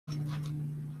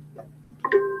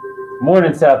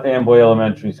Morning, South Amboy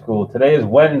Elementary School. Today is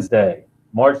Wednesday,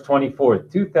 March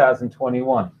 24th,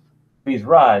 2021. Please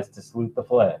rise to salute the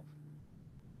flag.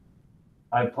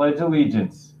 I pledge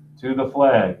allegiance to the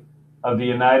flag of the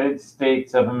United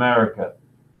States of America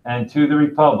and to the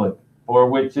republic for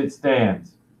which it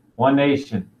stands, one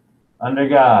nation, under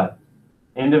God,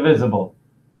 indivisible,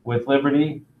 with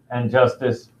liberty and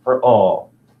justice for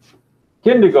all.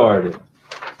 Kindergarten.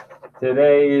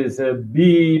 Today is a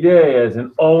B day as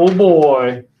an old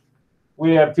boy.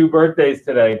 We have two birthdays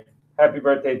today. Happy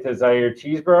birthday to Zaire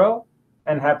Cheeseborough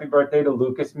and happy birthday to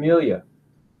Lucas Melia.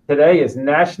 Today is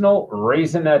National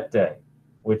Raisinette Day,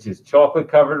 which is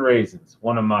chocolate-covered raisins,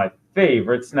 one of my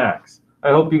favorite snacks. I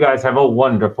hope you guys have a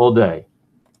wonderful day.